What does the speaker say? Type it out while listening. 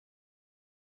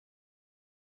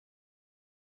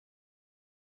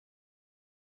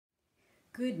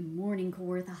Good morning,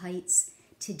 Kawartha Heights.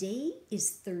 Today is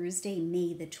Thursday,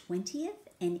 May the 20th,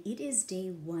 and it is day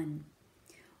 1.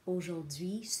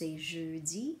 Aujourd'hui, c'est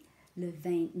jeudi, le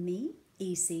 20 mai,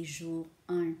 et c'est jour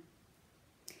 1.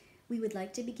 We would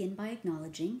like to begin by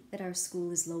acknowledging that our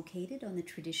school is located on the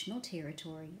traditional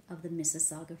territory of the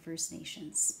Mississauga First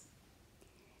Nations.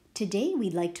 Today,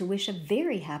 we'd like to wish a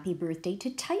very happy birthday to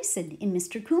Tyson in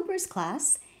Mr. Cooper's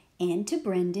class and to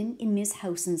Brendan in Ms.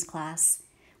 Howson's class.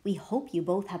 We hope you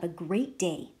both have a great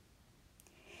day.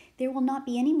 There will not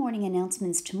be any morning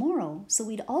announcements tomorrow, so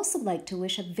we'd also like to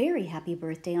wish a very happy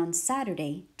birthday on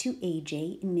Saturday to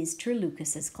AJ in Mr.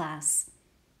 Lucas's class.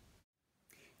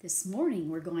 This morning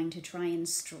we're going to try and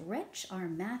stretch our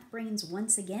math brains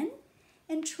once again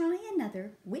and try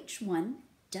another Which One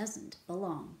Doesn't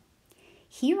Belong.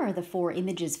 Here are the 4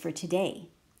 images for today.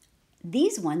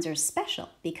 These ones are special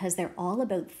because they're all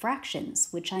about fractions,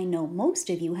 which I know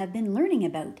most of you have been learning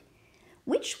about.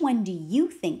 Which one do you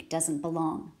think doesn't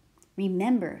belong?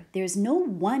 Remember, there's no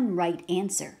one right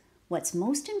answer. What's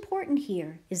most important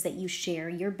here is that you share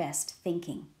your best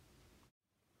thinking.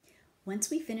 Once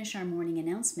we finish our morning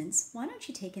announcements, why don't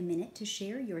you take a minute to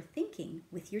share your thinking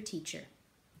with your teacher?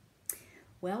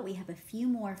 Well, we have a few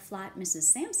more flat Mrs.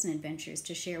 Sampson adventures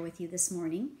to share with you this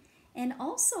morning, and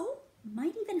also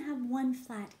might even have one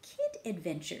flat kid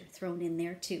adventure thrown in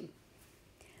there too.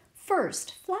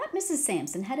 First, flat Mrs.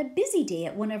 Sampson had a busy day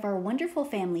at one of our wonderful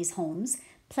family's homes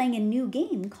playing a new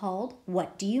game called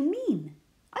What Do You Mean?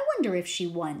 I wonder if she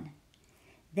won.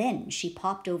 Then she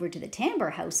popped over to the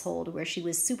Tambor household where she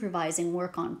was supervising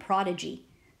work on Prodigy.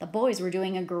 The boys were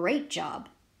doing a great job.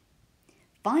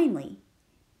 Finally,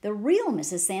 the real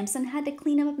Mrs. Sampson had to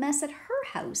clean up a mess at her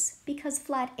house because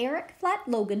Flat Eric, Flat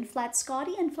Logan, Flat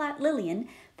Scotty, and Flat Lillian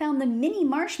found the mini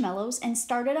marshmallows and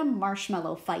started a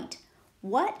marshmallow fight.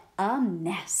 What a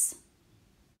mess!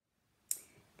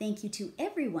 Thank you to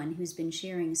everyone who's been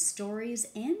sharing stories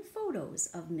and photos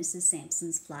of Mrs.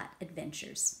 Sampson's flat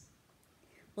adventures.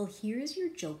 Well, here's your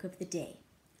joke of the day.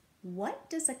 What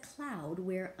does a cloud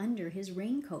wear under his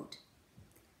raincoat?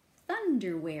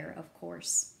 Thunderwear, of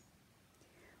course.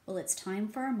 Well, it's time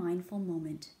for our mindful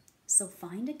moment. So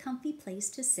find a comfy place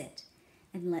to sit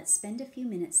and let's spend a few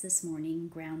minutes this morning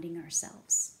grounding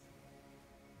ourselves.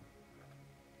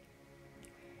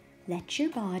 Let your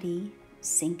body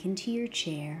sink into your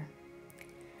chair.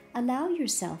 Allow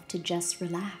yourself to just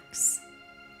relax.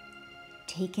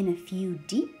 Take in a few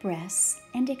deep breaths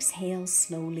and exhale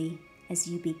slowly as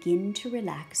you begin to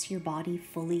relax your body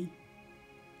fully.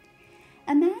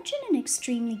 Imagine an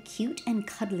extremely cute and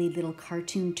cuddly little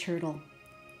cartoon turtle.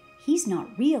 He's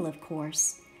not real, of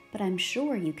course, but I'm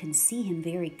sure you can see him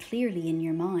very clearly in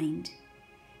your mind.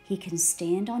 He can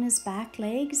stand on his back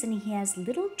legs and he has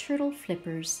little turtle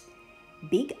flippers,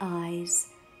 big eyes,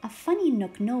 a funny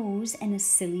nook nose, and a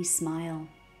silly smile.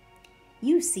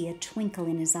 You see a twinkle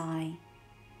in his eye.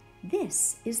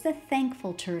 This is the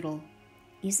thankful turtle.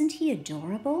 Isn't he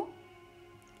adorable?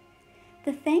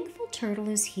 The thankful turtle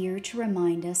is here to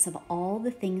remind us of all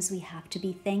the things we have to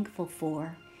be thankful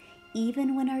for,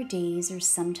 even when our days are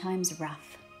sometimes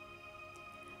rough.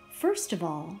 First of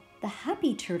all, the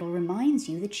happy turtle reminds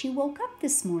you that you woke up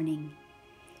this morning.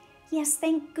 Yes,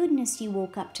 thank goodness you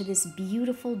woke up to this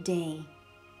beautiful day.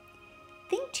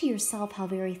 Think to yourself how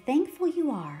very thankful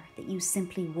you are that you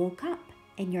simply woke up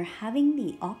and you're having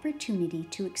the opportunity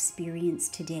to experience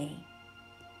today.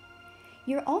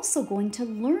 You're also going to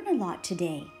learn a lot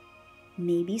today.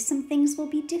 Maybe some things will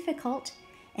be difficult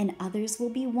and others will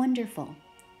be wonderful,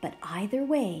 but either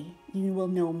way, you will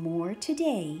know more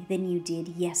today than you did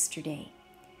yesterday.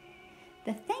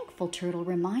 The thankful turtle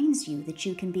reminds you that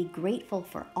you can be grateful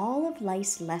for all of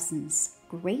life's lessons,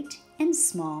 great and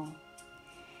small.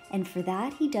 And for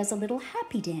that, he does a little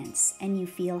happy dance, and you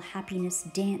feel happiness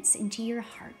dance into your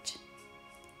heart.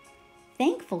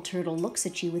 Thankful turtle looks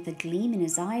at you with a gleam in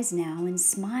his eyes now and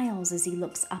smiles as he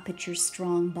looks up at your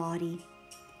strong body.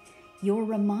 You're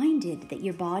reminded that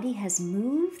your body has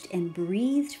moved and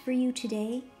breathed for you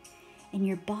today, and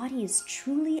your body is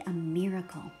truly a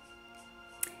miracle.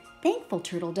 Thankful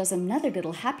turtle does another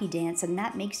little happy dance, and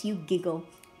that makes you giggle.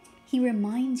 He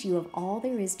reminds you of all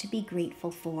there is to be grateful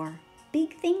for,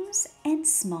 big things and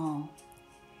small.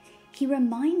 He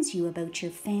reminds you about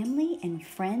your family and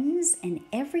friends and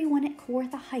everyone at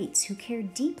Kawartha Heights who care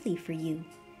deeply for you.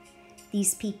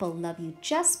 These people love you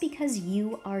just because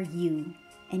you are you,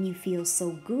 and you feel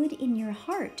so good in your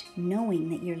heart knowing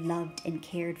that you're loved and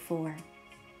cared for.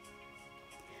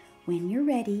 When you're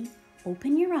ready,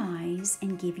 open your eyes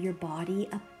and give your body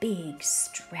a big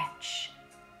stretch.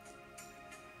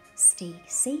 Stay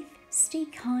safe, stay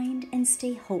kind, and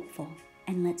stay hopeful.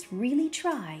 and let's really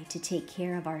try to take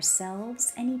care of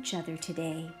ourselves and each other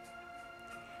today.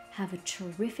 Have a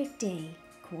terrific day,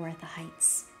 Core at the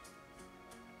Heights.